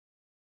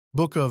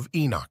Book of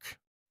Enoch,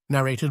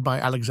 narrated by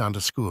Alexander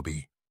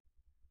Scourby.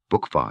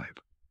 Book 5,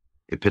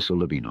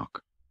 Epistle of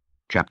Enoch,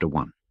 Chapter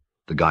 1,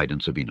 The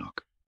Guidance of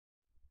Enoch.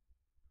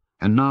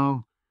 And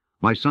now,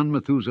 my son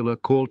Methuselah,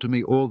 call to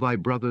me all thy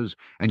brothers,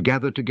 and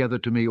gather together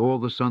to me all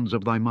the sons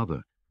of thy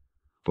mother.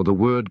 For the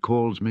word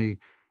calls me,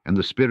 and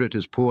the Spirit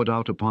is poured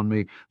out upon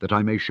me, that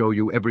I may show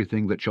you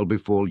everything that shall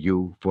befall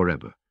you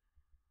forever.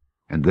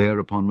 And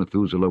thereupon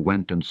Methuselah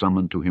went and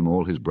summoned to him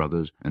all his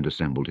brothers, and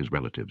assembled his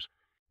relatives.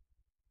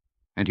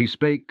 And he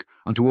spake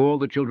unto all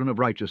the children of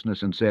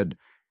righteousness, and said,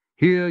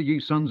 Hear,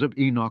 ye sons of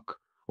Enoch,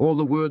 all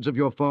the words of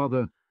your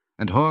father,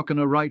 and hearken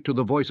aright to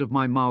the voice of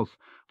my mouth.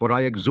 For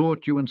I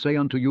exhort you and say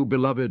unto you,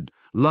 Beloved,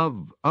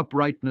 love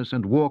uprightness,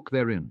 and walk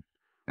therein.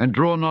 And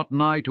draw not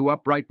nigh to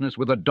uprightness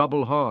with a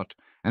double heart,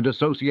 and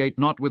associate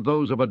not with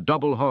those of a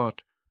double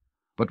heart.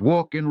 But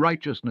walk in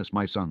righteousness,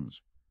 my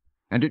sons.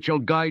 And it shall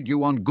guide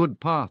you on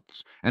good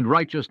paths, and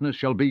righteousness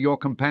shall be your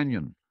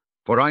companion.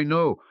 For I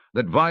know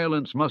that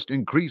violence must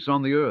increase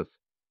on the earth,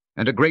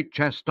 and a great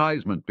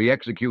chastisement be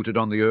executed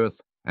on the earth,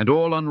 and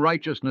all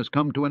unrighteousness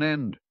come to an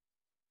end.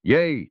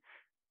 Yea,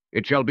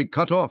 it shall be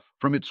cut off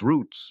from its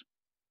roots,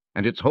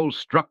 and its whole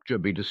structure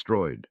be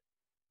destroyed.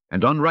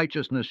 And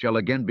unrighteousness shall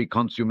again be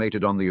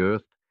consummated on the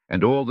earth,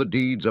 and all the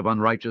deeds of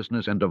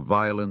unrighteousness and of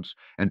violence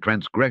and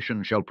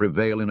transgression shall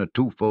prevail in a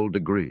twofold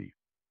degree.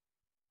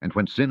 And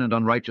when sin and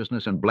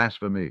unrighteousness and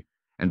blasphemy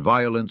and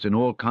violence in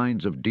all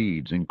kinds of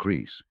deeds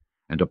increase,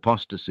 and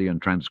apostasy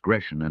and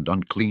transgression and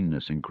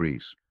uncleanness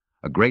increase,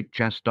 a great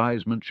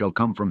chastisement shall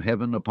come from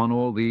heaven upon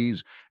all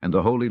these, and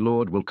the Holy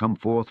Lord will come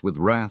forth with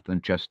wrath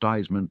and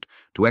chastisement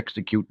to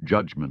execute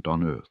judgment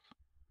on earth.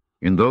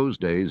 In those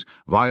days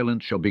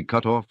violence shall be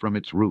cut off from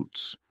its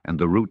roots, and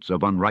the roots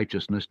of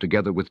unrighteousness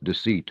together with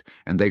deceit,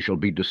 and they shall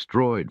be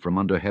destroyed from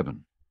under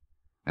heaven.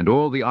 And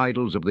all the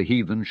idols of the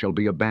heathen shall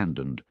be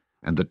abandoned,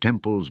 and the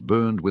temples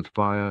burned with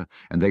fire,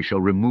 and they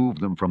shall remove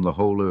them from the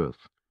whole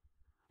earth.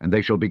 And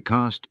they shall be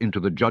cast into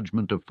the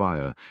judgment of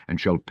fire,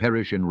 and shall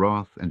perish in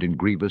wrath and in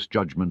grievous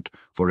judgment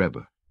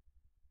forever.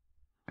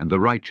 And the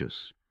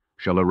righteous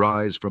shall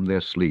arise from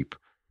their sleep,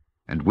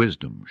 and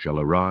wisdom shall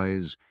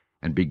arise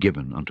and be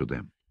given unto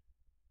them.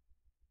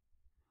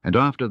 And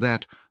after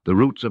that the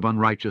roots of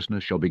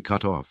unrighteousness shall be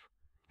cut off,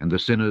 and the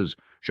sinners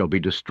shall be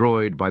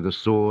destroyed by the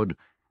sword,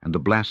 and the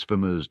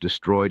blasphemers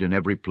destroyed in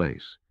every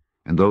place,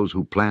 and those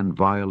who plan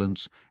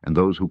violence and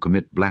those who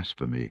commit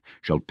blasphemy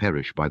shall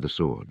perish by the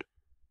sword.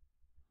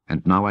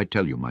 And now I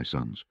tell you, my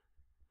sons,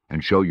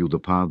 and show you the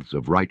paths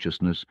of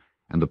righteousness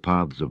and the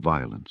paths of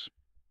violence.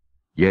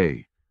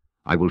 Yea,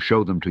 I will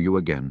show them to you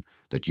again,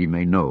 that ye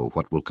may know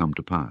what will come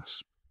to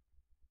pass.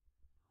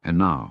 And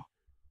now,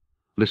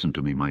 listen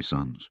to me, my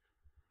sons,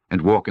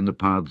 and walk in the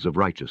paths of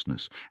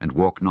righteousness, and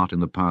walk not in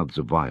the paths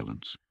of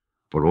violence.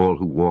 For all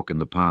who walk in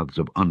the paths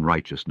of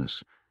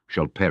unrighteousness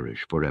shall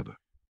perish forever.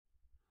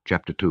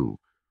 Chapter 2,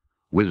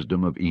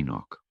 Wisdom of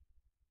Enoch.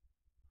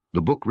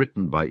 The book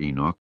written by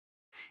Enoch.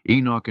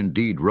 Enoch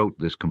indeed wrote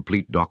this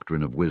complete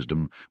doctrine of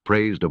wisdom,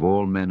 praised of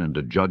all men and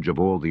a judge of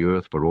all the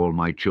earth for all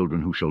my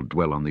children who shall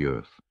dwell on the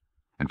earth,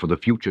 and for the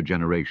future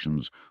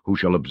generations who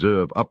shall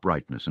observe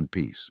uprightness and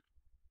peace.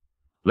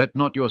 Let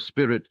not your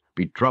spirit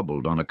be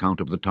troubled on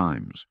account of the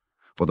times,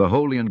 for the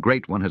Holy and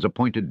Great One has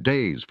appointed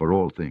days for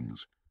all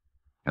things.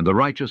 And the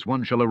righteous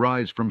one shall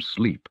arise from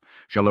sleep,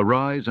 shall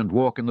arise and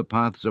walk in the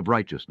paths of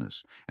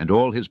righteousness, and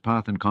all his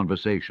path and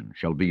conversation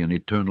shall be in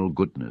eternal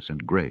goodness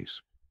and grace.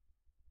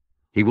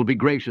 He will be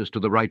gracious to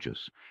the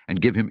righteous,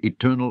 and give him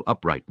eternal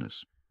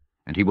uprightness.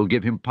 And he will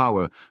give him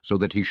power, so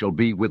that he shall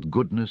be with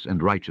goodness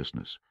and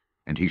righteousness,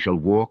 and he shall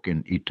walk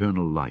in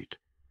eternal light.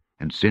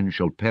 And sin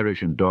shall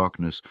perish in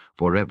darkness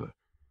forever,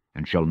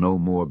 and shall no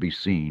more be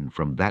seen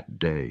from that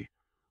day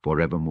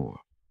forevermore.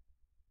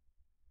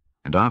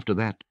 And after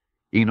that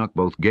Enoch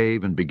both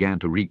gave and began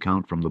to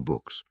recount from the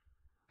books.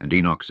 And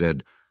Enoch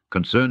said,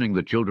 Concerning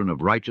the children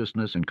of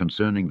righteousness, and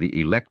concerning the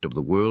elect of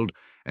the world,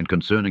 and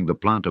concerning the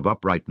plant of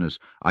uprightness,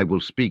 I will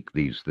speak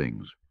these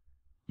things.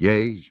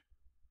 Yea,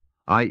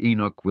 I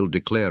Enoch will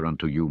declare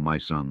unto you, my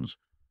sons,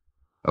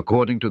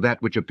 according to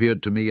that which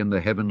appeared to me in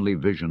the heavenly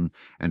vision,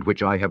 and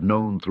which I have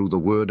known through the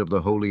word of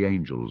the holy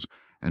angels,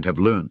 and have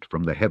learnt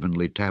from the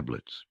heavenly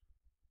tablets.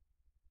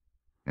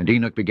 And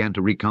Enoch began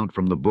to recount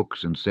from the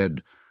books, and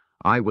said,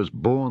 I was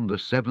born the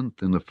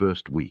 7th in the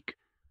 1st week,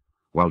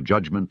 while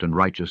judgment and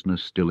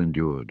righteousness still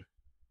endured.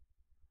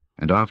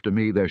 And after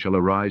me there shall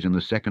arise in the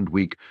 2nd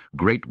week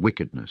great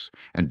wickedness,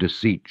 and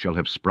deceit shall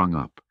have sprung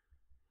up,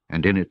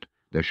 and in it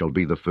there shall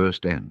be the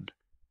first end.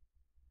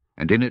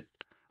 And in it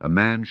a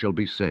man shall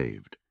be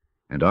saved,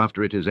 and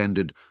after it is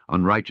ended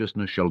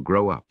unrighteousness shall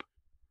grow up,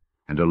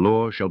 and a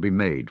law shall be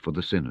made for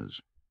the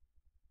sinners.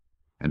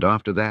 And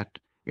after that,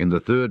 in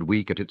the 3rd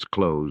week at its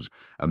close,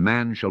 a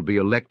man shall be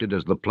elected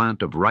as the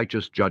plant of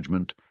righteous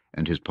judgment,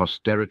 and his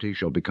posterity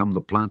shall become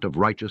the plant of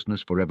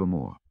righteousness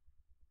forevermore.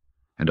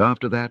 And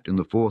after that, in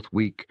the 4th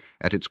week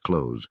at its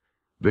close,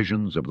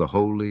 visions of the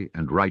holy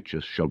and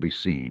righteous shall be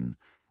seen,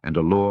 and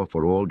a law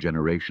for all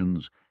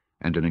generations,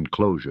 and an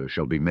enclosure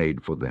shall be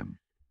made for them.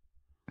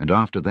 And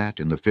after that,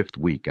 in the 5th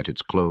week at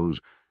its close,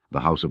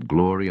 the house of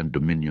glory and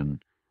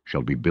dominion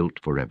shall be built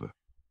forever.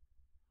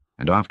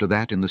 And after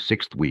that, in the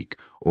 6th week,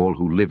 all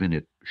who live in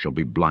it shall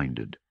be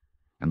blinded,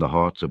 and the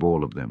hearts of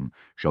all of them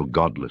shall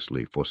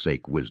godlessly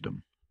forsake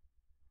wisdom.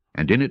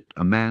 And in it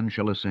a man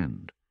shall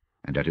ascend,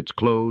 and at its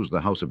close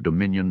the house of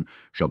dominion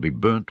shall be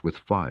burnt with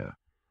fire,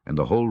 and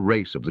the whole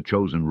race of the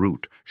chosen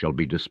root shall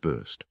be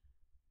dispersed.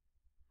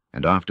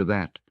 And after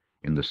that,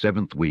 in the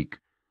 7th week,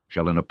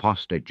 shall an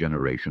apostate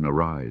generation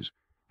arise,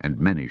 and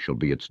many shall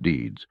be its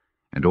deeds,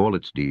 and all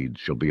its deeds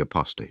shall be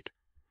apostate.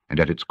 And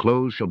at its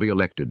close shall be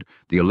elected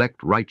the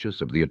elect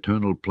righteous of the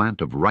eternal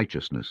plant of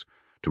righteousness,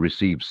 to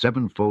receive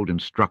sevenfold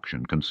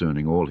instruction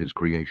concerning all his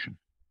creation.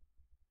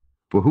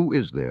 For who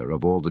is there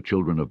of all the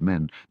children of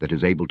men that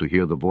is able to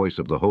hear the voice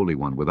of the Holy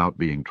One without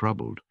being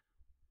troubled?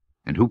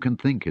 And who can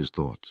think his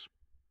thoughts?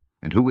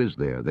 And who is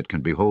there that can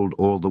behold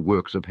all the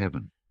works of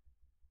heaven?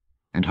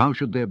 And how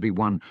should there be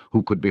one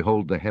who could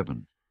behold the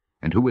heaven?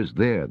 And who is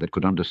there that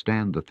could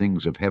understand the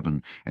things of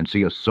heaven, and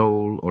see a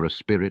soul or a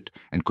spirit,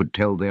 and could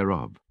tell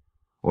thereof?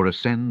 Or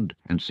ascend,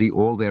 and see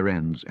all their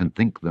ends, and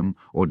think them,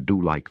 or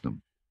do like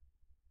them?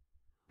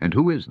 And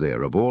who is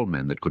there of all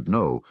men that could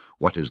know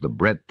what is the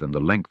breadth and the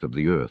length of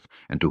the earth,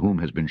 and to whom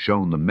has been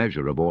shown the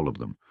measure of all of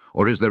them?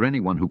 Or is there any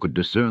one who could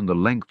discern the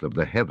length of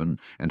the heaven,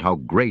 and how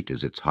great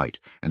is its height,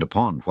 and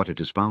upon what it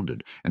is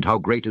founded, and how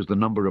great is the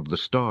number of the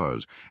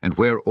stars, and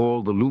where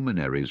all the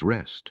luminaries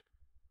rest?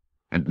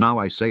 And now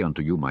I say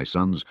unto you, my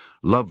sons,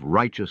 love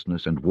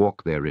righteousness and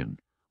walk therein.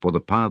 For the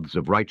paths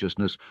of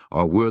righteousness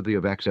are worthy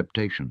of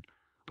acceptation,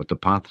 but the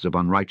paths of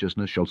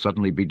unrighteousness shall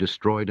suddenly be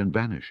destroyed and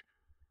vanish.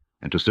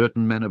 And to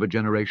certain men of a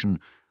generation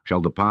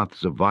shall the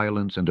paths of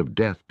violence and of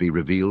death be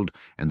revealed,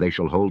 and they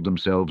shall hold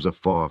themselves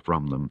afar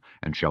from them,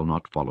 and shall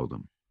not follow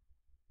them.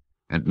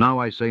 And now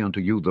I say unto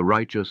you, the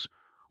righteous,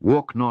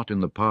 walk not in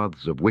the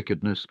paths of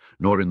wickedness,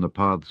 nor in the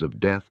paths of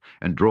death,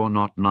 and draw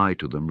not nigh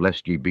to them,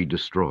 lest ye be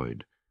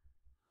destroyed.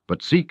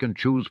 But seek and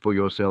choose for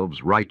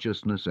yourselves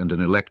righteousness and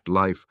an elect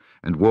life,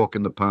 and walk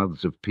in the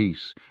paths of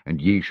peace,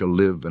 and ye shall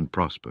live and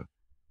prosper.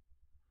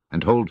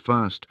 And hold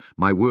fast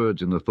my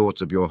words in the thoughts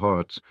of your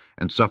hearts,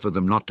 and suffer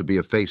them not to be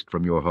effaced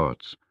from your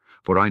hearts.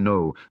 For I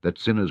know that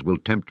sinners will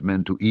tempt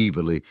men to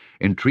evilly,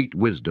 entreat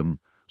wisdom,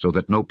 so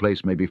that no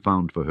place may be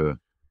found for her,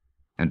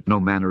 and no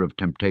manner of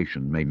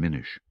temptation may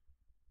minish.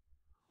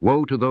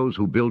 Woe to those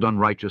who build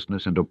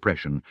unrighteousness and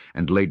oppression,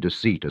 and lay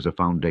deceit as a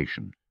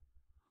foundation.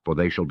 For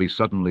they shall be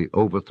suddenly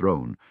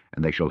overthrown,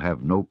 and they shall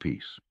have no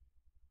peace.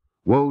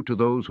 Woe to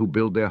those who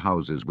build their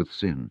houses with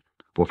sin,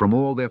 for from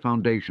all their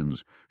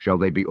foundations shall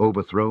they be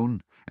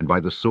overthrown, and by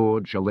the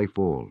sword shall they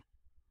fall.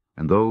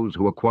 And those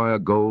who acquire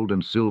gold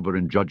and silver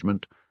in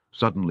judgment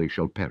suddenly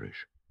shall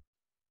perish.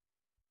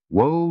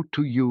 Woe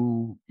to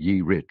you,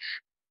 ye rich,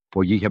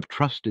 for ye have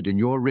trusted in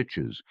your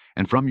riches,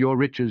 and from your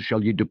riches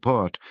shall ye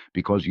depart,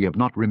 because ye have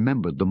not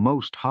remembered the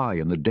Most High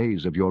in the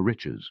days of your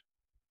riches.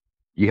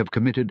 Ye have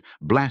committed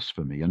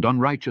blasphemy and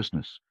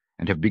unrighteousness,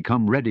 and have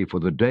become ready for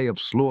the day of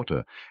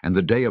slaughter, and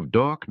the day of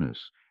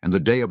darkness, and the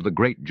day of the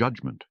great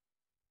judgment.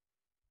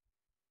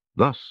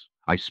 Thus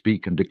I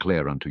speak and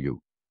declare unto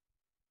you,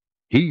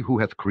 He who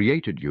hath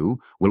created you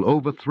will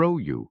overthrow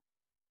you,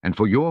 and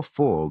for your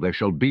fall there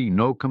shall be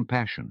no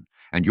compassion,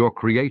 and your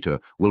Creator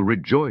will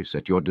rejoice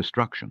at your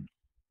destruction.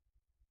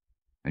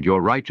 And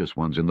your righteous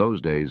ones in those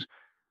days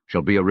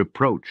shall be a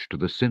reproach to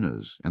the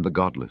sinners and the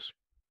godless.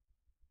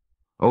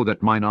 Oh,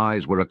 that mine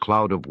eyes were a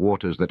cloud of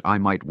waters, that I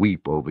might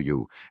weep over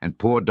you, and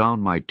pour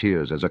down my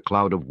tears as a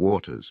cloud of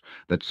waters,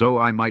 that so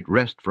I might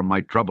rest from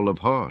my trouble of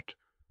heart.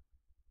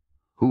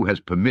 Who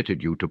has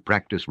permitted you to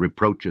practice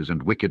reproaches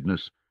and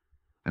wickedness?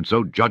 And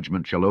so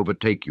judgment shall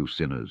overtake you,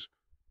 sinners.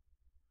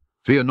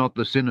 Fear not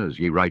the sinners,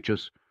 ye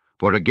righteous,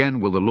 for again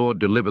will the Lord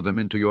deliver them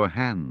into your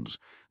hands,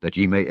 that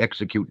ye may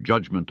execute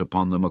judgment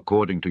upon them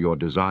according to your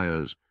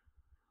desires.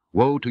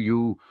 Woe to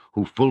you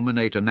who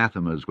fulminate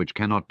anathemas which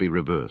cannot be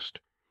reversed.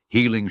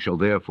 Healing shall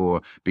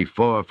therefore be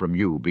far from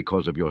you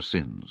because of your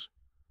sins.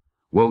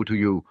 Woe to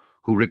you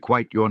who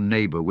requite your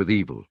neighbor with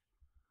evil,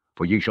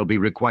 for ye shall be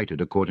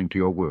requited according to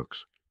your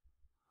works.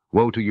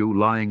 Woe to you,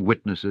 lying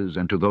witnesses,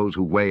 and to those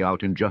who weigh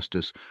out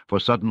injustice, for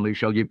suddenly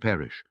shall ye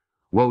perish.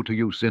 Woe to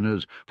you,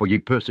 sinners, for ye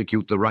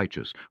persecute the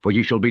righteous, for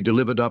ye shall be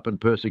delivered up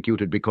and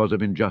persecuted because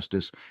of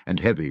injustice,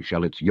 and heavy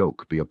shall its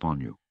yoke be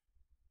upon you.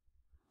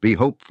 Be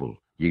hopeful,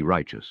 ye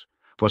righteous,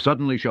 for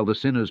suddenly shall the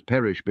sinners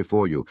perish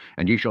before you,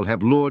 and ye shall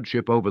have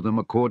lordship over them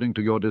according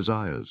to your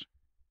desires.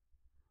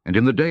 And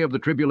in the day of the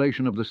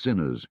tribulation of the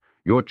sinners,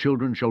 your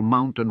children shall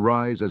mount and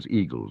rise as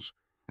eagles,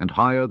 and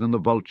higher than the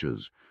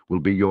vultures will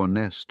be your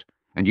nest,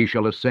 and ye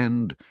shall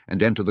ascend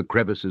and enter the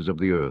crevices of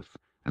the earth,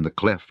 and the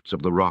clefts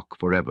of the rock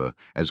forever,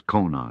 as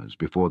Konahs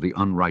before the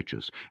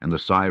unrighteous, and the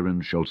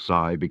sirens shall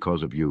sigh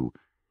because of you,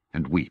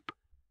 and weep.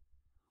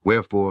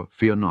 Wherefore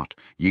fear not,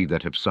 ye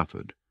that have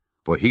suffered,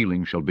 for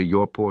healing shall be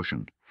your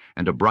portion,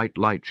 and a bright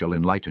light shall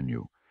enlighten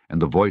you,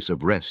 and the voice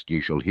of rest ye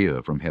shall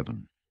hear from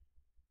heaven.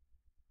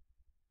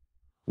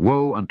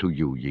 Woe unto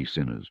you, ye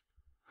sinners!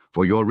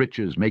 For your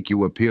riches make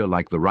you appear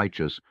like the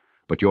righteous,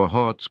 but your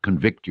hearts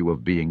convict you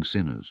of being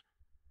sinners.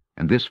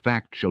 And this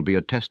fact shall be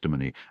a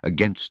testimony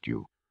against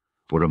you,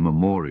 for a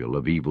memorial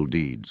of evil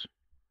deeds.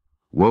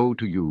 Woe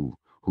to you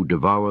who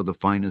devour the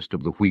finest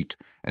of the wheat,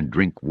 and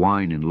drink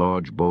wine in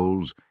large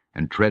bowls,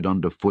 and tread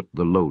under foot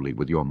the lowly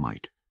with your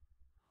might.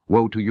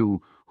 Woe to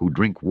you who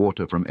drink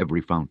water from every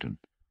fountain.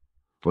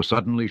 For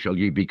suddenly shall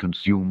ye be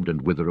consumed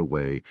and wither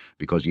away,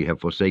 because ye have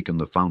forsaken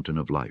the fountain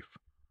of life.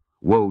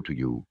 Woe to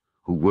you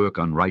who work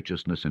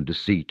unrighteousness and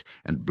deceit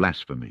and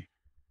blasphemy.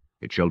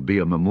 It shall be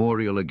a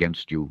memorial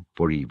against you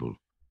for evil.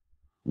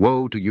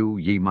 Woe to you,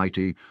 ye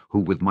mighty, who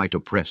with might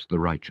oppress the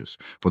righteous,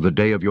 for the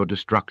day of your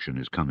destruction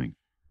is coming.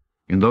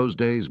 In those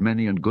days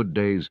many and good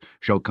days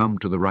shall come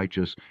to the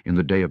righteous in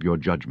the day of your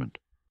judgment.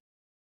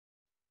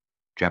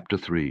 Chapter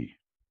 3.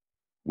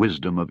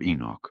 Wisdom of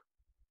Enoch.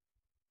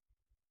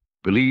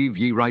 Believe,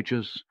 ye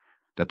righteous,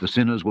 that the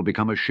sinners will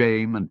become a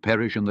shame and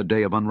perish in the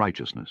day of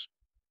unrighteousness.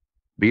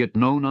 Be it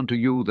known unto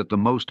you that the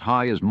Most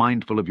High is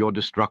mindful of your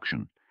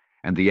destruction,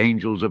 and the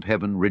angels of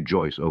heaven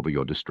rejoice over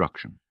your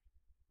destruction.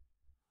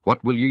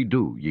 What will ye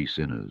do, ye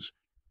sinners?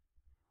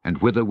 And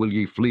whither will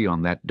ye flee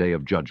on that day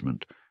of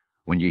judgment,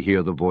 when ye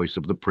hear the voice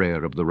of the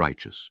prayer of the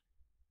righteous?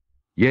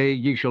 Yea,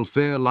 ye shall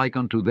fare like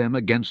unto them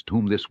against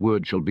whom this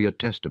word shall be a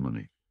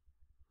testimony.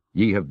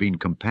 Ye have been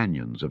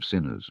companions of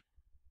sinners.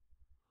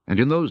 And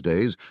in those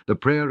days the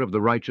prayer of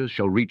the righteous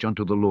shall reach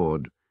unto the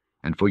Lord,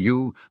 and for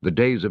you the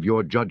days of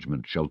your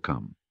judgment shall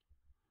come.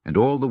 And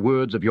all the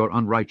words of your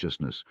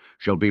unrighteousness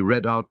shall be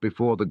read out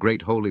before the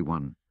great Holy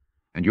One,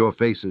 and your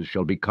faces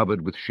shall be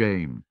covered with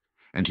shame,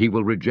 and he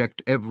will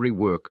reject every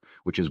work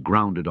which is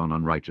grounded on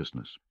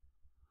unrighteousness.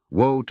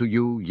 Woe to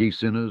you, ye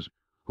sinners,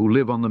 who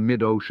live on the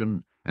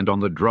mid-ocean, and on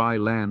the dry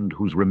land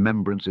whose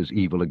remembrance is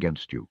evil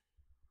against you.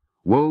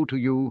 Woe to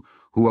you,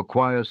 who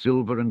acquire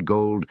silver and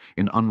gold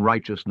in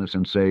unrighteousness,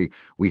 and say,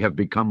 We have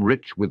become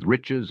rich with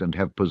riches, and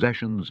have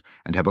possessions,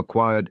 and have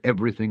acquired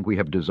everything we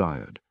have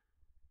desired.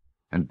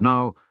 And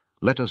now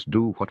let us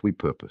do what we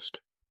purposed.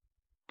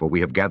 For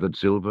we have gathered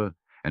silver,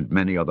 and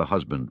many are the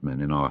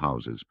husbandmen in our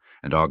houses,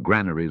 and our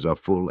granaries are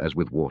full as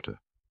with water.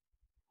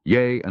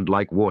 Yea, and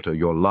like water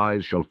your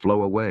lies shall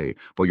flow away,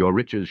 for your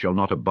riches shall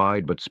not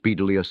abide, but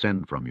speedily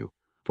ascend from you.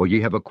 For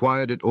ye have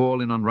acquired it all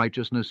in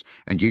unrighteousness,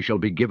 and ye shall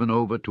be given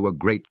over to a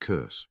great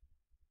curse.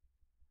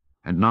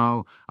 And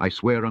now I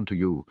swear unto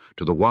you,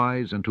 to the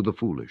wise and to the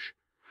foolish,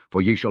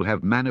 for ye shall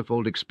have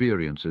manifold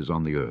experiences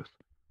on the earth.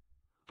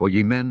 For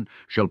ye men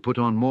shall put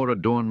on more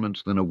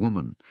adornments than a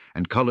woman,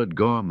 and colored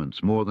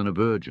garments more than a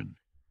virgin.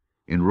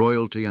 In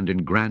royalty and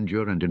in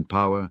grandeur and in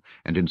power,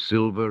 and in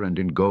silver and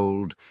in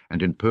gold,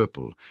 and in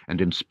purple,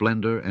 and in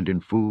splendor and in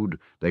food,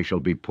 they shall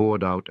be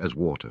poured out as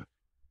water.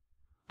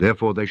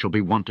 Therefore they shall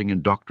be wanting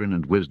in doctrine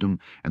and wisdom,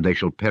 and they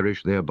shall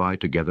perish thereby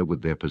together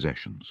with their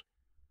possessions.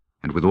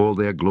 And with all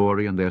their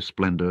glory and their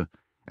splendor,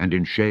 and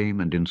in shame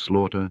and in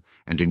slaughter,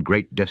 and in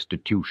great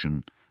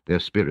destitution, their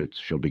spirits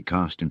shall be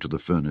cast into the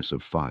furnace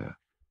of fire.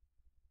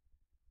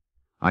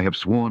 I have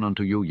sworn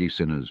unto you, ye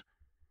sinners,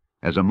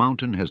 as a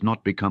mountain has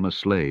not become a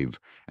slave,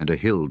 and a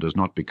hill does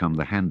not become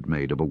the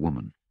handmaid of a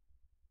woman.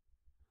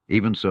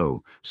 Even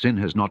so, sin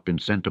has not been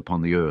sent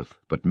upon the earth,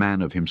 but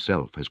man of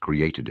himself has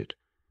created it,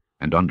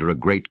 and under a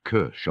great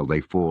curse shall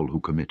they fall who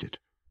commit it.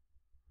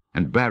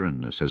 And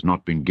barrenness has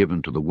not been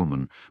given to the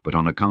woman, but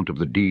on account of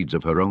the deeds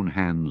of her own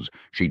hands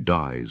she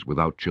dies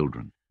without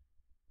children.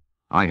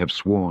 I have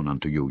sworn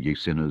unto you, ye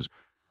sinners,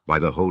 by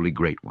the Holy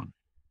Great One,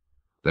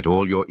 that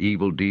all your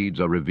evil deeds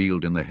are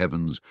revealed in the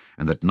heavens,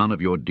 and that none of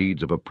your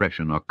deeds of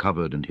oppression are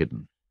covered and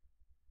hidden.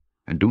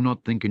 And do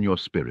not think in your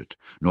spirit,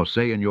 nor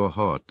say in your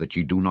heart that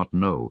ye do not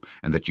know,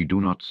 and that ye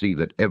do not see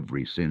that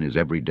every sin is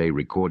every day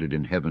recorded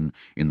in heaven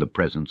in the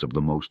presence of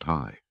the Most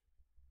High.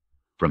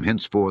 From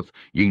henceforth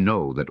ye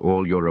know that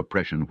all your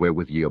oppression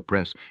wherewith ye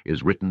oppress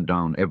is written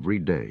down every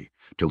day,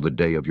 till the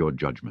day of your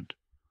judgment.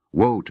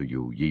 Woe to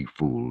you, ye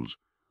fools!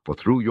 For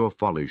through your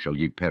folly shall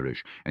ye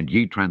perish, and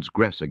ye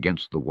transgress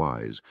against the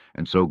wise,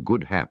 and so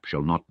good hap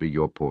shall not be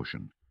your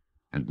portion.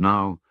 And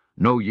now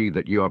know ye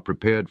that ye are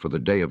prepared for the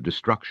day of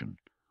destruction.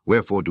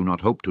 Wherefore do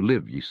not hope to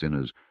live, ye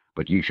sinners,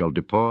 but ye shall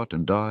depart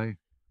and die.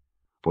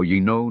 For ye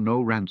know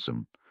no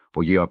ransom,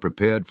 for ye are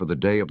prepared for the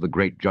day of the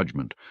great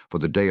judgment, for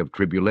the day of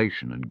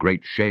tribulation and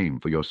great shame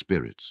for your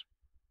spirits.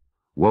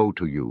 Woe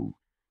to you,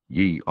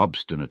 ye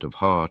obstinate of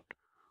heart,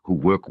 who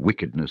work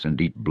wickedness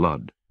and eat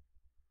blood.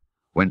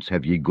 Whence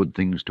have ye good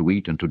things to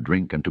eat and to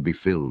drink and to be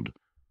filled?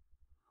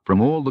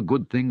 From all the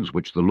good things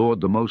which the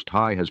Lord the Most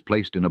High has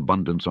placed in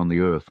abundance on the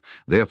earth,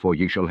 therefore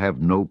ye shall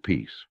have no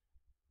peace.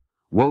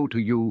 Woe to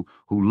you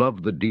who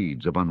love the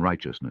deeds of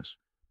unrighteousness.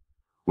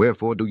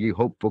 Wherefore do ye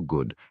hope for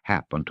good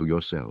hap unto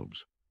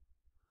yourselves?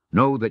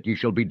 Know that ye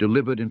shall be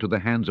delivered into the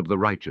hands of the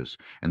righteous,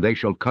 and they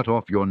shall cut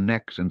off your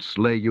necks and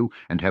slay you,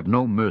 and have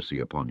no mercy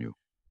upon you.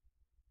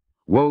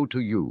 Woe to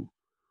you,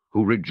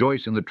 who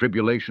rejoice in the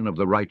tribulation of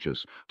the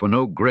righteous, for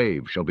no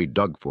grave shall be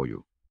dug for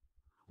you.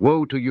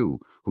 Woe to you,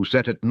 who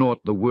set at naught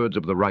the words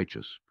of the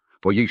righteous,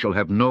 for ye shall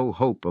have no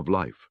hope of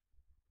life.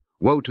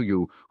 Woe to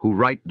you, who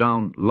write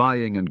down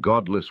lying and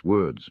godless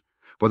words,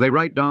 For they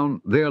write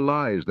down their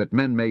lies, that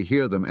men may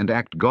hear them, and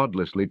act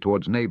godlessly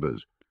towards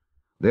neighbors.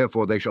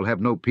 Therefore they shall have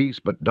no peace,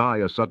 but die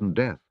a sudden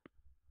death.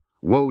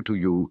 Woe to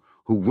you,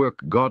 who work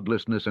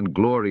godlessness and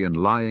glory in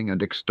lying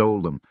and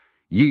extol them.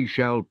 Ye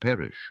shall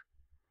perish,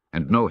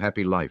 and no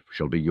happy life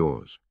shall be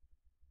yours.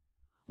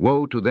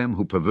 Woe to them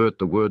who pervert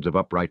the words of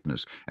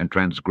uprightness, and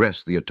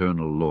transgress the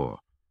eternal law,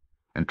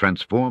 and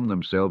transform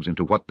themselves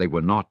into what they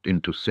were not,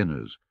 into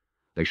sinners.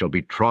 They shall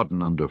be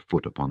trodden under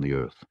foot upon the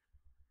earth.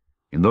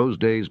 In those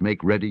days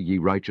make ready, ye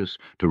righteous,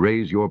 to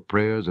raise your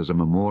prayers as a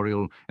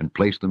memorial, and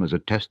place them as a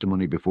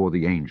testimony before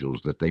the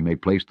angels, that they may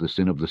place the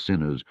sin of the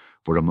sinners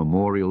for a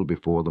memorial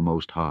before the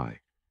Most High.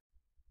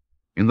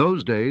 In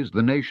those days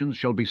the nations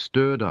shall be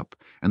stirred up,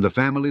 and the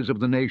families of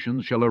the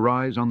nations shall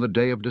arise on the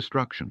day of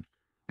destruction.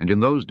 And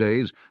in those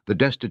days the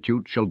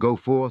destitute shall go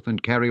forth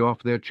and carry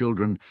off their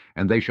children,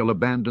 and they shall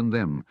abandon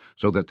them,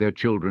 so that their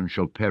children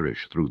shall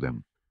perish through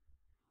them.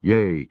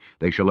 Yea,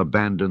 they shall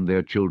abandon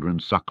their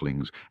children's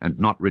sucklings, and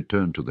not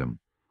return to them,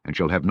 and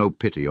shall have no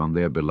pity on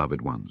their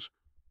beloved ones.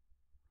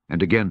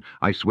 And again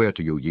I swear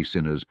to you, ye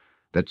sinners,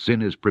 that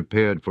sin is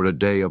prepared for a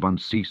day of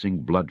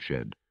unceasing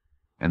bloodshed.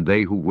 And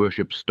they who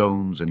worship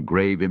stones and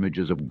grave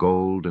images of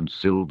gold and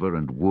silver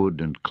and wood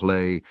and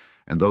clay,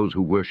 and those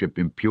who worship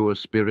impure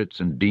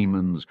spirits and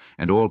demons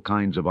and all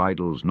kinds of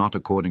idols not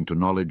according to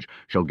knowledge,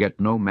 shall get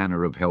no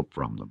manner of help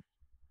from them.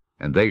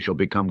 And they shall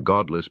become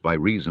godless by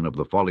reason of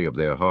the folly of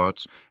their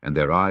hearts, and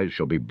their eyes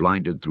shall be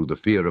blinded through the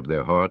fear of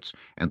their hearts,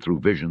 and through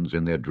visions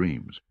in their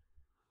dreams.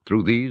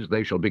 Through these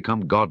they shall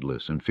become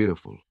godless and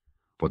fearful,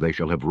 for they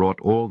shall have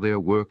wrought all their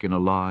work in a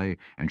lie,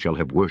 and shall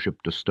have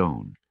worshipped a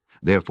stone.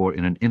 Therefore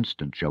in an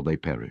instant shall they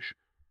perish.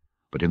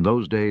 But in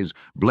those days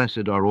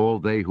blessed are all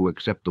they who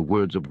accept the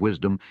words of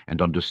wisdom,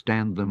 and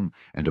understand them,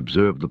 and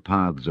observe the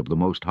paths of the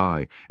Most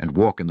High, and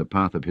walk in the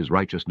path of his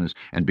righteousness,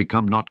 and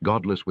become not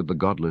godless with the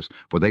godless,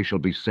 for they shall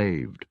be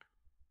saved.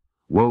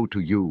 Woe to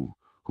you,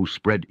 who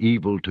spread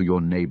evil to your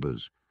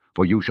neighbors,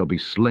 for you shall be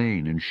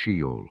slain in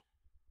Sheol.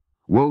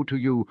 Woe to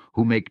you,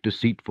 who make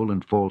deceitful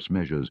and false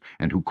measures,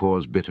 and who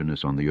cause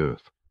bitterness on the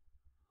earth,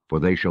 for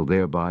they shall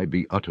thereby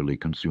be utterly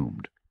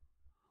consumed.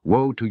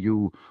 Woe to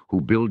you,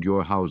 who build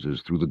your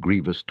houses through the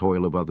grievous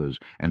toil of others,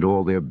 and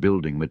all their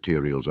building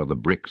materials are the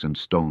bricks and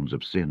stones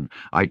of sin.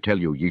 I tell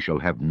you, ye shall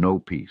have no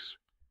peace.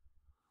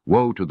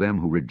 Woe to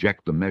them who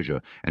reject the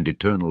measure and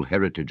eternal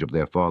heritage of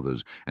their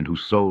fathers, and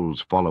whose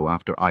souls follow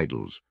after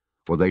idols,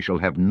 for they shall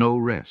have no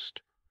rest.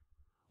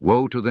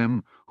 Woe to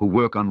them who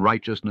work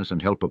unrighteousness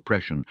and help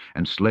oppression,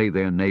 and slay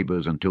their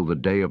neighbors until the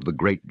day of the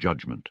great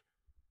judgment.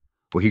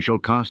 For he shall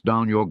cast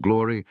down your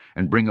glory,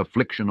 and bring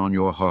affliction on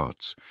your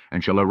hearts,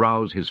 and shall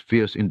arouse his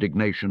fierce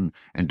indignation,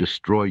 and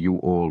destroy you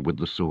all with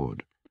the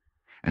sword.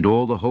 And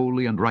all the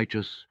holy and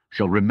righteous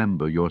shall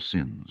remember your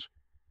sins.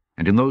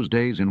 And in those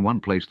days in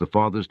one place the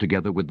fathers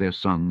together with their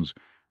sons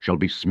shall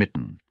be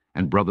smitten,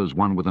 and brothers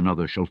one with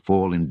another shall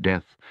fall in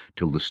death,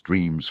 till the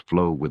streams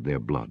flow with their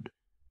blood.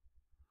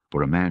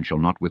 For a man shall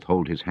not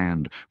withhold his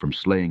hand from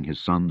slaying his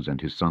sons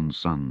and his sons'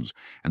 sons,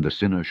 and the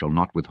sinner shall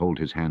not withhold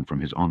his hand from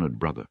his honored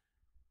brother.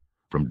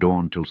 From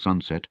dawn till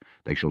sunset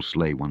they shall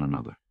slay one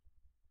another.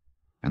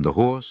 And the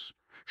horse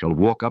shall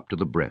walk up to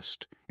the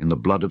breast in the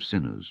blood of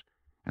sinners,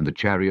 and the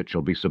chariot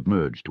shall be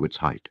submerged to its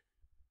height.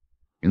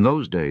 In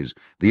those days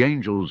the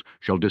angels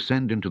shall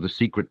descend into the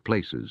secret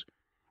places,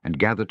 and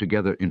gather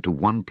together into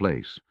one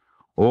place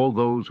all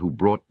those who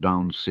brought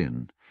down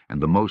sin, and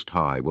the Most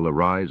High will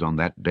arise on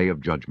that day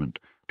of judgment,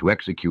 to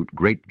execute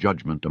great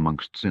judgment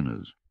amongst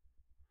sinners.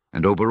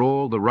 And over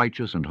all the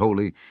righteous and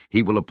holy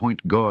he will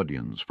appoint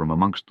guardians from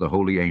amongst the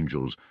holy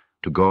angels,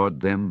 to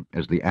guard them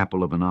as the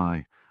apple of an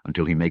eye,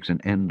 until he makes an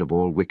end of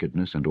all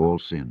wickedness and all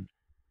sin.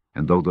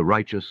 And though the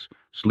righteous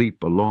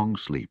sleep a long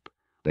sleep,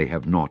 they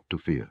have naught to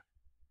fear.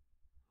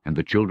 And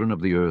the children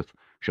of the earth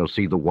shall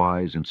see the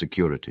wise in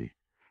security,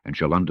 and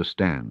shall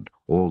understand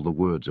all the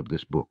words of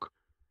this book,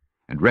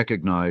 and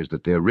recognize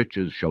that their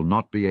riches shall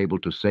not be able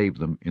to save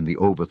them in the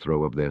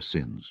overthrow of their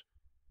sins.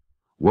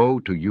 Woe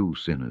to you,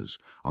 sinners,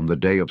 on the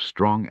day of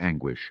strong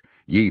anguish,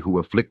 ye who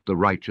afflict the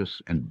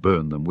righteous and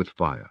burn them with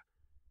fire.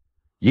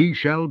 Ye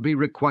shall be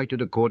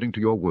requited according to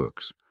your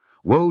works.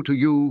 Woe to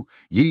you,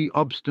 ye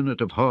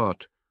obstinate of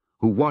heart,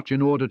 who watch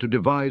in order to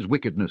devise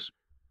wickedness.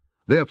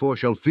 Therefore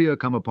shall fear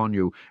come upon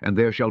you, and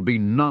there shall be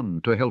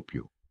none to help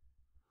you.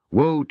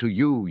 Woe to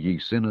you, ye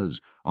sinners,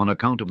 on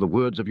account of the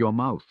words of your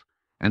mouth,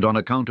 and on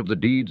account of the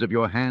deeds of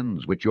your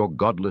hands which your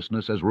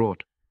godlessness has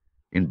wrought.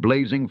 In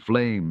blazing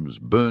flames,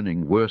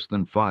 burning worse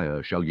than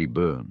fire, shall ye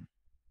burn.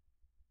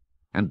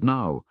 And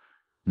now,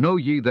 know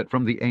ye that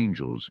from the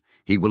angels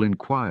he will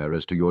inquire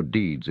as to your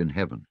deeds in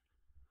heaven,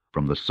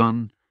 from the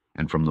sun,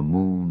 and from the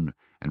moon,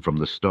 and from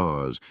the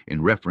stars,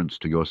 in reference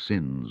to your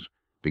sins,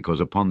 because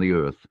upon the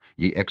earth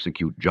ye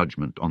execute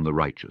judgment on the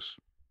righteous.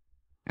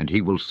 And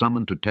he will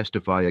summon to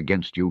testify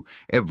against you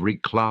every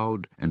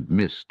cloud, and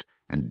mist,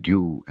 and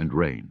dew, and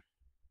rain.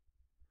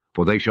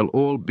 For they shall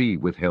all be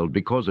withheld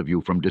because of you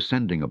from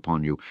descending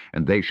upon you,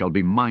 and they shall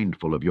be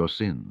mindful of your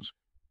sins.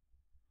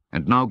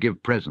 And now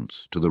give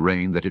presents to the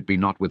rain, that it be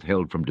not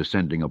withheld from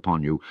descending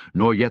upon you,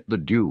 nor yet the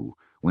dew,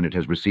 when it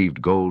has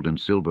received gold and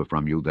silver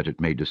from you, that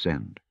it may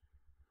descend.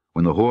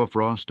 When the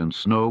hoarfrost and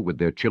snow with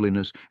their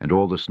chilliness, and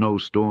all the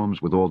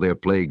snowstorms with all their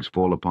plagues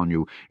fall upon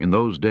you, in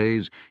those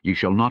days ye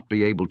shall not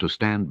be able to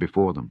stand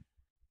before them.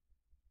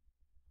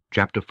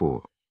 Chapter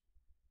 4.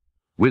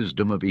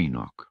 Wisdom of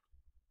Enoch.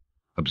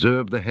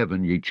 Observe the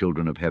heaven, ye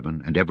children of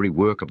heaven, and every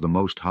work of the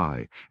Most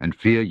High, and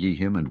fear ye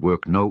him, and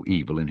work no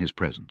evil in his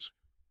presence.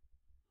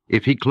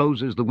 If he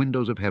closes the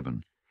windows of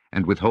heaven,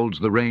 and withholds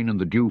the rain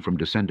and the dew from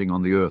descending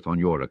on the earth on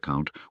your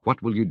account,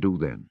 what will ye do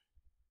then?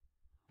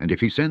 And if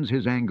he sends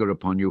his anger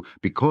upon you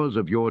because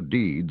of your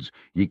deeds,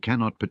 ye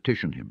cannot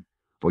petition him,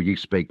 for ye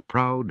spake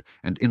proud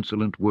and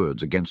insolent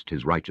words against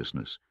his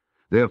righteousness.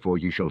 Therefore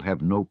ye shall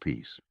have no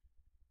peace.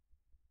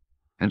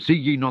 And see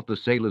ye not the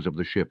sailors of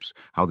the ships,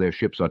 how their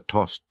ships are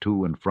tossed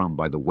to and from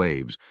by the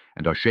waves,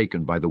 and are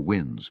shaken by the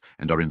winds,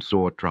 and are in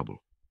sore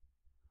trouble?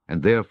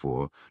 And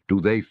therefore do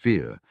they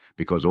fear,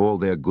 because all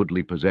their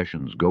goodly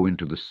possessions go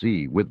into the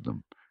sea with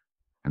them.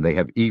 And they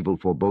have evil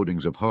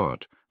forebodings of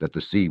heart, that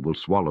the sea will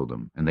swallow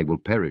them, and they will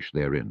perish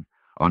therein.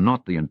 Are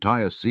not the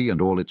entire sea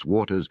and all its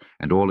waters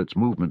and all its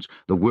movements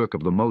the work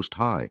of the Most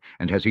High?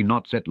 And has he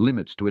not set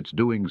limits to its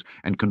doings,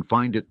 and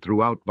confined it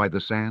throughout by the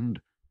sand?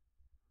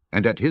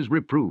 And at his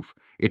reproof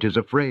it is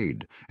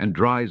afraid, and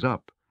dries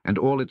up, and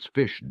all its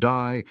fish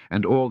die,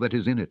 and all that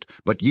is in it.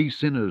 But ye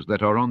sinners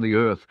that are on the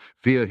earth,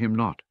 fear him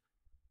not.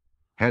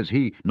 Has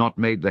he not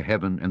made the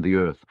heaven and the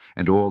earth,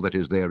 and all that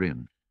is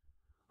therein?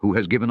 Who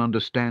has given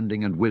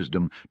understanding and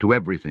wisdom to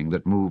everything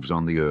that moves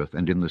on the earth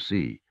and in the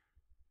sea?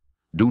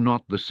 Do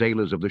not the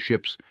sailors of the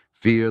ships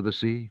fear the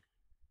sea?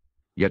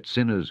 Yet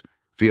sinners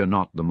fear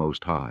not the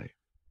Most High.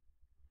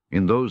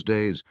 In those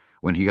days,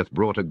 when he hath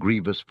brought a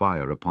grievous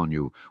fire upon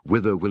you,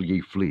 whither will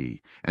ye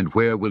flee, and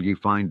where will ye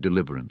find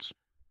deliverance?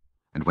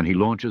 And when he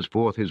launches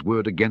forth his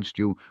word against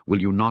you, will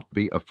you not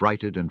be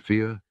affrighted and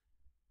fear?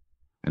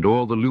 And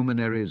all the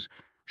luminaries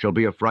shall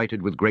be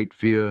affrighted with great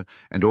fear,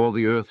 and all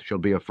the earth shall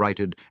be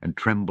affrighted, and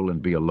tremble,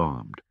 and be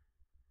alarmed.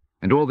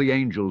 And all the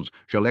angels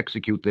shall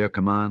execute their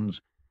commands,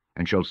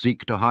 and shall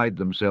seek to hide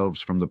themselves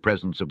from the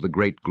presence of the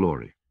great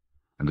glory.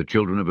 And the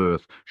children of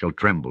earth shall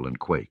tremble and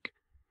quake,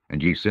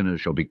 and ye sinners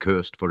shall be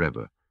cursed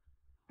forever,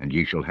 and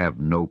ye shall have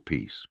no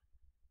peace.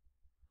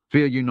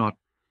 Fear ye not,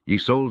 ye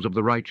souls of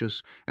the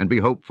righteous, and be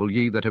hopeful,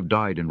 ye that have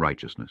died in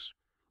righteousness.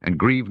 And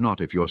grieve not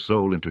if your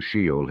soul into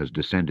Sheol has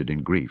descended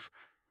in grief,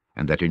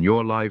 and that in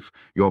your life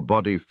your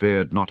body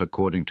fared not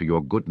according to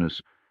your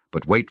goodness,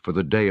 but wait for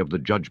the day of the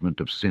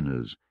judgment of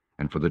sinners,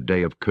 and for the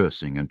day of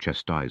cursing and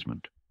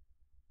chastisement.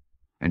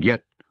 And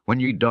yet, when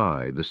ye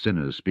die, the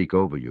sinners speak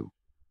over you.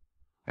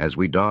 As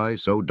we die,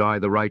 so die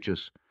the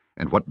righteous,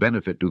 and what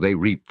benefit do they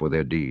reap for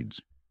their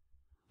deeds?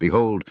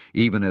 Behold,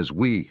 even as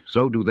we,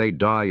 so do they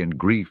die in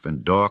grief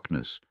and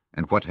darkness,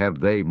 and what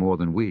have they more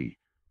than we?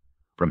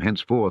 From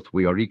henceforth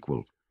we are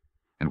equal,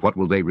 and what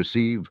will they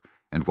receive,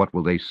 and what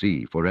will they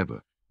see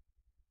forever?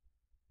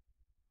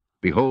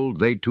 Behold,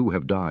 they too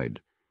have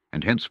died,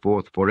 and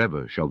henceforth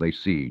forever shall they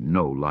see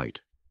no light.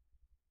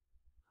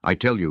 I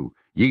tell you,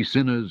 ye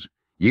sinners,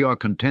 ye are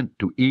content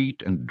to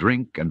eat and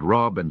drink and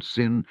rob and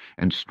sin,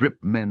 and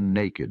strip men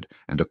naked,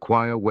 and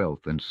acquire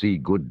wealth, and see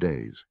good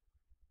days.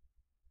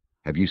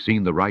 Have ye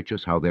seen the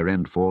righteous, how their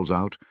end falls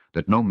out,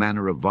 that no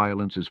manner of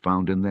violence is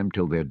found in them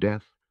till their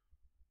death?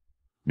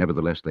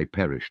 Nevertheless they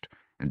perished,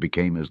 and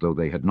became as though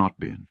they had not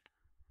been,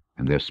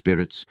 and their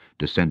spirits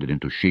descended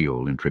into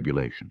Sheol in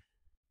tribulation.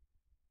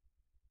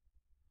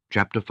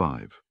 Chapter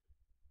 5.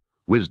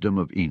 Wisdom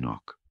of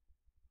Enoch.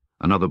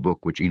 Another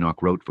book which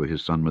Enoch wrote for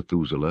his son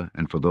Methuselah,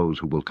 and for those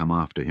who will come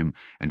after him,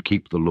 and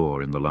keep the law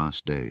in the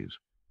last days.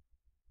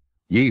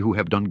 Ye who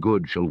have done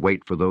good shall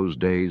wait for those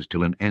days,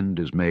 till an end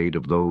is made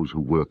of those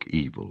who work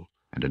evil,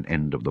 and an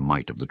end of the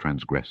might of the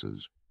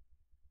transgressors.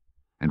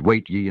 And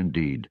wait ye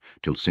indeed,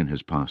 till sin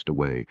has passed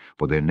away,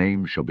 for their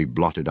names shall be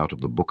blotted out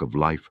of the book of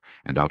life,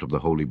 and out of the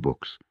holy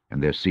books,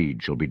 and their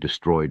seed shall be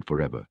destroyed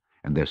forever,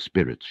 and their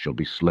spirits shall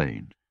be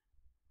slain.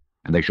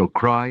 And they shall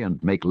cry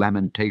and make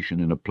lamentation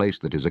in a place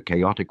that is a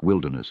chaotic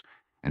wilderness,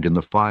 and in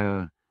the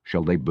fire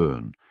shall they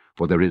burn,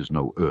 for there is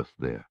no earth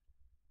there.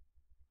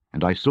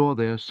 And I saw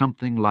there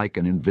something like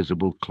an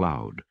invisible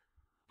cloud,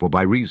 for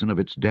by reason of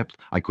its depth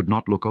I could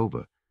not look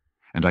over.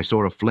 And I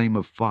saw a flame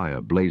of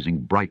fire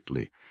blazing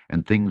brightly,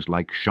 and things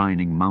like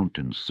shining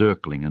mountains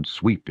circling and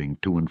sweeping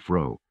to and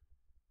fro.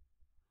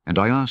 And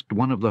I asked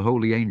one of the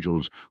holy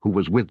angels who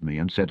was with me,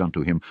 and said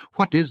unto him,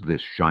 What is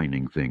this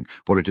shining thing?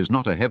 For it is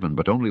not a heaven,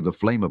 but only the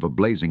flame of a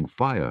blazing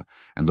fire,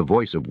 and the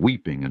voice of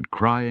weeping and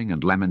crying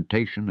and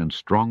lamentation and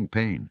strong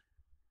pain.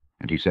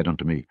 And he said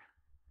unto me,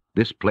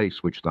 This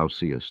place which thou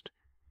seest,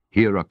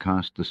 here are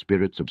cast the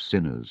spirits of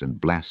sinners and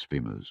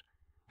blasphemers,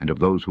 and of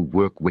those who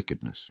work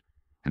wickedness,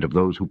 and of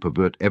those who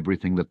pervert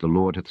everything that the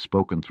Lord hath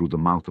spoken through the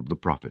mouth of the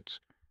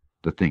prophets,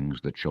 the things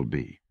that shall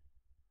be.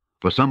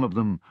 For some of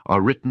them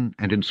are written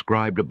and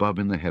inscribed above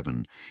in the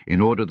heaven,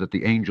 in order that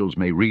the angels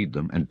may read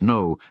them, and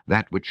know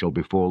that which shall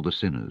befall the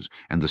sinners,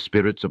 and the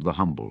spirits of the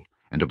humble,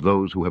 and of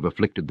those who have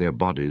afflicted their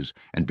bodies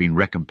and been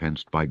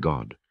recompensed by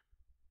God,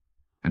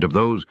 and of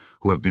those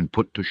who have been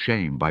put to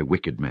shame by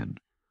wicked men,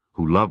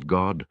 who love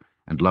God,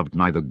 and loved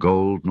neither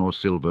gold nor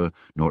silver,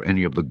 nor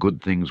any of the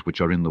good things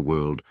which are in the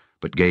world,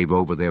 but gave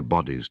over their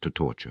bodies to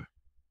torture,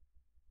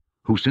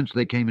 who since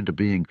they came into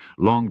being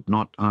longed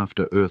not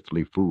after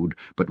earthly food,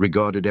 but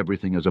regarded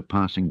everything as a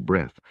passing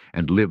breath,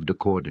 and lived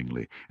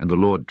accordingly. And the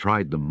Lord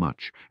tried them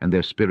much, and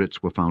their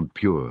spirits were found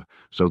pure,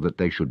 so that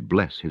they should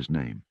bless his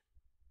name.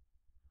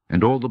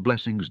 And all the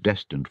blessings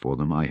destined for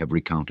them I have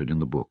recounted in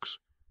the books.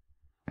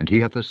 And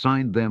he hath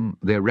assigned them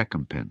their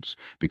recompense,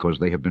 because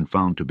they have been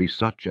found to be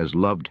such as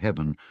loved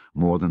heaven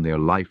more than their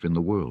life in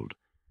the world.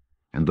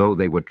 And though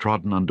they were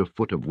trodden under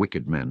foot of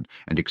wicked men,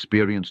 and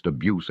experienced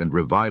abuse and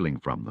reviling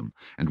from them,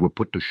 and were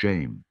put to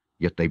shame,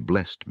 yet they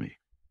blessed me.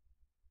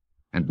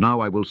 And now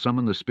I will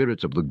summon the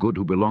spirits of the good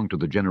who belong to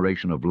the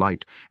generation of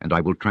light, and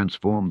I will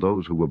transform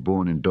those who were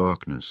born in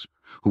darkness,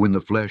 who in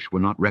the flesh were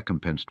not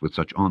recompensed with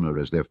such honor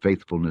as their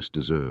faithfulness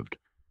deserved.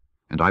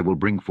 And I will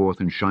bring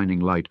forth in shining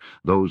light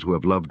those who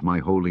have loved my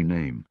holy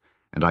name,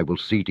 and I will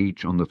seat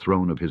each on the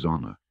throne of his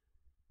honor.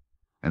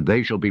 And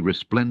they shall be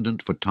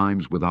resplendent for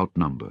times without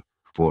number,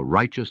 for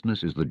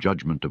righteousness is the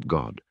judgment of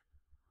God.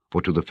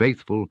 For to the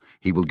faithful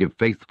he will give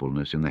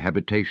faithfulness in the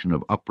habitation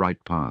of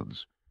upright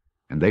paths.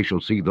 And they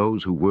shall see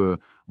those who were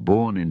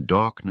born in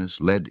darkness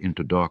led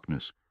into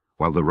darkness,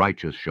 while the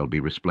righteous shall be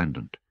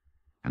resplendent.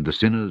 And the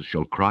sinners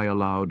shall cry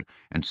aloud,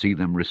 and see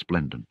them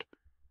resplendent.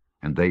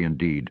 And they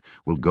indeed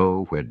will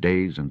go where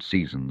days and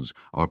seasons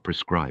are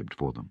prescribed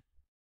for them.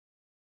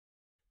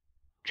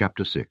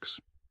 Chapter 6.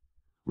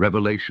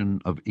 Revelation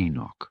of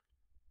Enoch.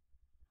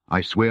 I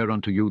swear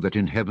unto you that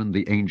in heaven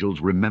the angels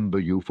remember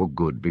you for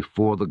good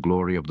before the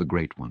glory of the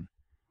Great One,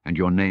 and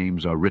your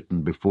names are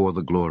written before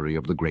the glory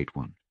of the Great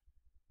One.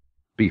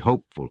 Be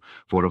hopeful,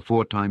 for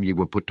aforetime ye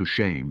were put to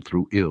shame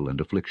through ill and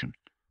affliction.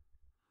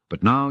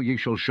 But now ye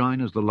shall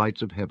shine as the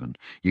lights of heaven.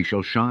 Ye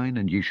shall shine,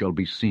 and ye shall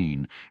be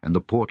seen, and the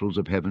portals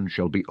of heaven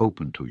shall be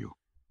opened to you.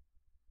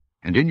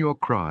 And in your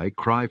cry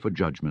for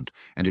judgment,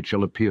 and it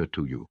shall appear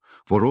to you.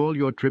 For all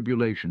your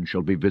tribulation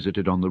shall be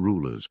visited on the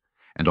rulers,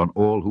 and on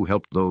all who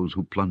helped those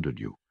who plundered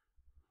you.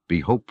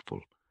 Be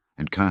hopeful,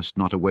 and cast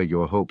not away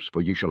your hopes,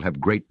 for ye shall have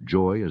great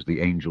joy as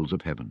the angels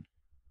of heaven.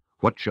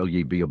 What shall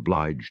ye be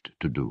obliged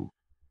to do?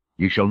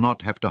 Ye shall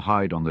not have to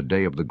hide on the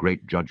day of the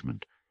great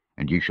judgment,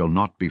 and ye shall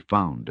not be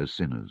found as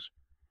sinners.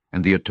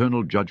 And the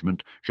eternal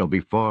judgment shall be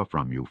far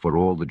from you for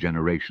all the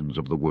generations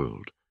of the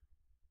world.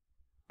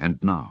 And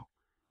now,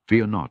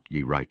 fear not,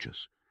 ye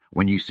righteous.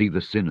 When ye see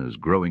the sinners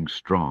growing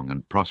strong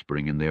and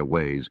prospering in their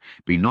ways,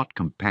 be not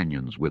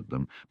companions with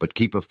them, but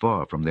keep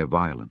afar from their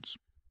violence.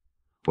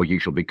 For ye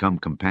shall become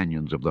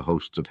companions of the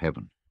hosts of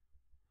heaven.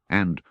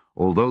 And,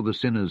 although the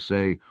sinners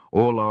say,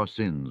 all our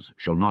sins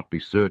shall not be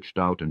searched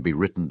out and be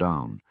written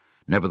down,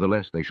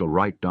 nevertheless they shall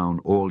write down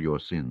all your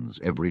sins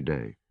every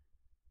day.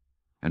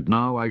 And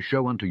now I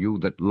show unto you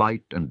that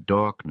light and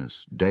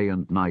darkness, day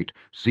and night,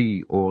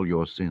 see all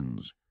your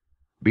sins.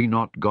 Be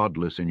not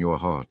godless in your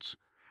hearts,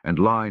 and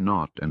lie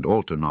not, and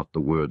alter not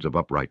the words of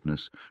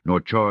uprightness, nor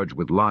charge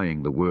with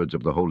lying the words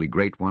of the Holy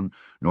Great One,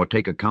 nor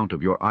take account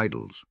of your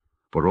idols.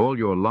 For all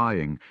your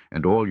lying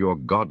and all your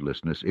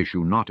godlessness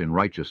issue not in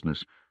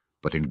righteousness,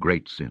 but in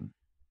great sin.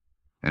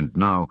 And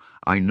now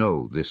I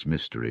know this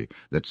mystery,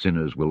 that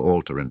sinners will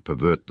alter and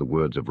pervert the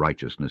words of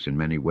righteousness in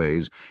many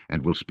ways,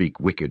 and will speak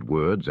wicked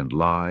words, and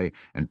lie,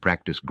 and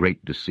practice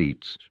great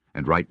deceits,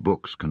 and write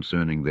books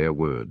concerning their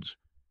words.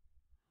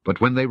 But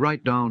when they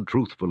write down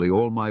truthfully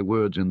all my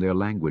words in their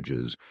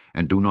languages,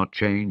 and do not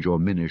change or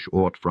minish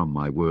aught from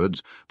my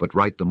words, but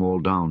write them all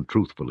down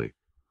truthfully,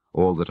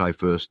 all that I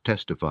first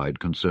testified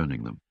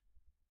concerning them.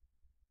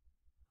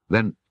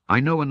 Then I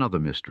know another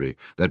mystery,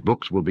 that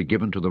books will be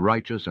given to the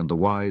righteous and the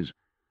wise,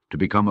 to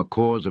become a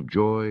cause of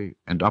joy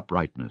and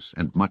uprightness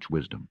and much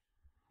wisdom.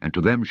 And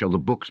to them shall the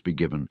books be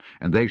given,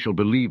 and they shall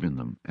believe in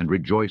them, and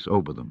rejoice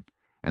over them.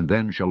 And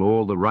then shall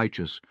all the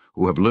righteous,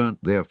 who have learnt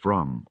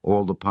therefrom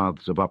all the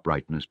paths of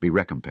uprightness, be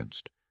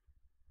recompensed.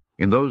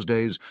 In those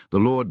days the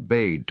Lord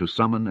bade to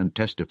summon and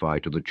testify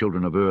to the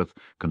children of earth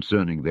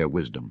concerning their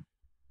wisdom.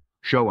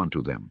 Show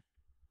unto them,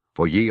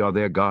 for ye are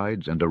their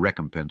guides and a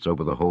recompense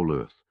over the whole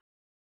earth.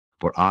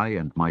 For I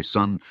and my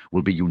Son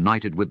will be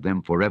united with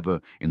them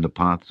forever in the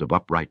paths of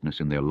uprightness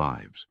in their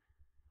lives.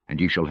 And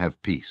ye shall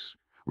have peace.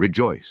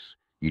 Rejoice,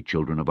 ye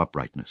children of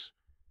uprightness.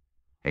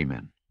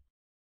 Amen.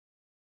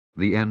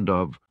 The end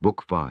of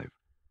Book 5.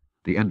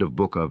 The end of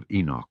Book of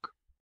Enoch.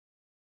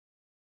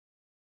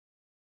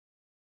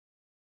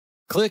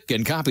 Click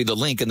and copy the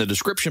link in the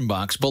description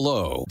box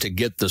below to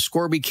get the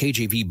Scourby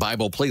KJV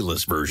Bible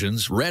playlist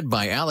versions read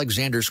by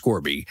Alexander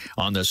Scourby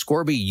on the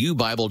Scourby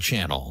YouBible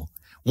channel.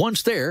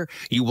 Once there,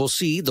 you will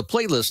see the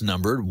playlist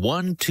numbered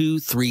 1, 2,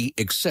 3,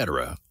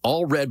 etc.,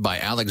 all read by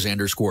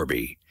Alexander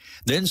Scourby.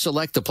 Then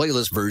select the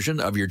playlist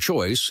version of your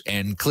choice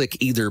and click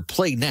either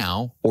Play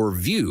Now or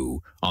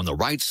View on the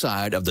right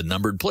side of the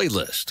numbered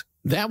playlist.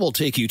 That will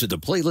take you to the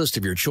playlist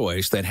of your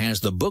choice that has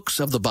the books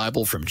of the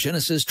Bible from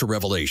Genesis to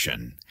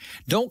Revelation.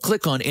 Don't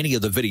click on any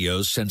of the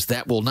videos, since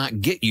that will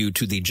not get you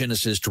to the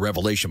Genesis to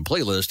Revelation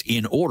playlist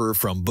in order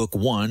from Book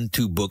 1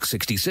 to Book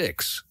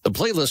 66. The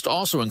playlist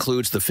also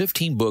includes the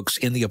 15 books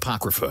in the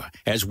Apocrypha,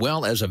 as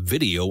well as a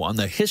video on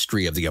the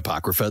history of the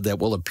Apocrypha that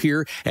will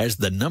appear as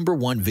the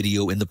 #1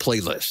 video in the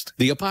playlist.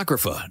 The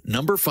Apocrypha,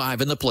 number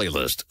 5 in the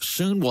playlist,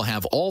 soon will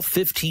have all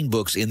 15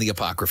 books in the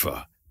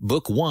Apocrypha.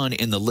 Book 1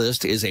 in the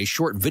list is a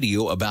short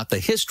video about the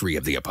history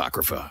of the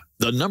Apocrypha.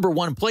 The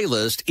 #1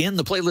 playlist in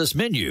the playlist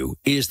menu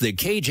is the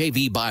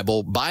KJV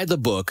Bible by the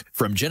book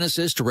from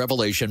Genesis to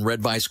Revelation,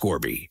 read by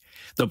Scourby.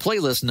 The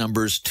playlist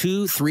numbers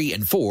 2, 3,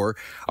 and 4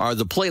 are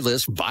the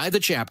playlist by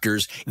the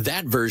chapters.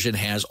 That version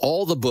has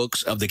all the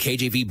books of the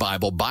KJV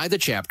Bible by the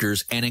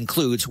chapters and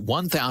includes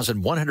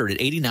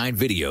 1,189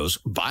 videos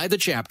by the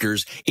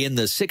chapters in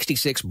the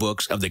 66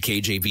 books of the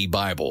KJV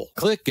Bible.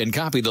 Click and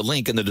copy the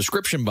link in the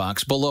description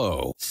box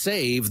below.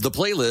 Save the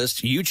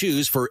playlist you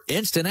choose for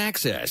instant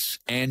access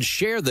and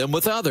share them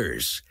with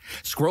others.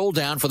 Scroll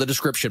down for the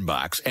description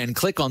box and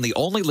click on the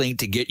only link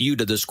to get you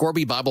to the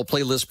Scourby Bible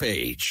playlist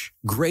page.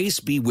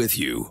 Grace be with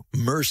you,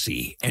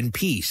 mercy and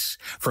peace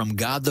from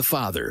God the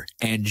Father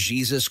and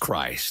Jesus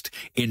Christ,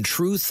 in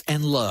truth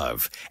and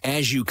love,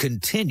 as you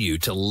continue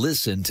to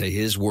listen to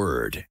His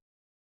Word.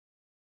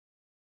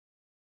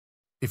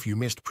 If you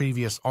missed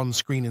previous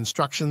on-screen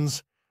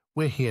instructions,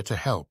 we're here to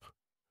help.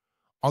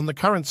 On the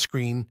current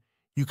screen,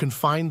 you can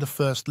find the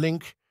first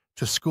link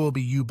to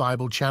Scourby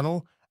YouBible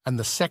channel and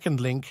the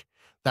second link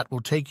that will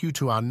take you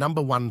to our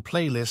 #1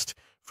 playlist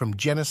from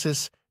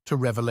Genesis to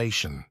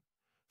Revelation.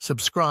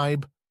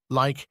 Subscribe,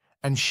 like,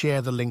 and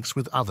share the links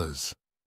with others.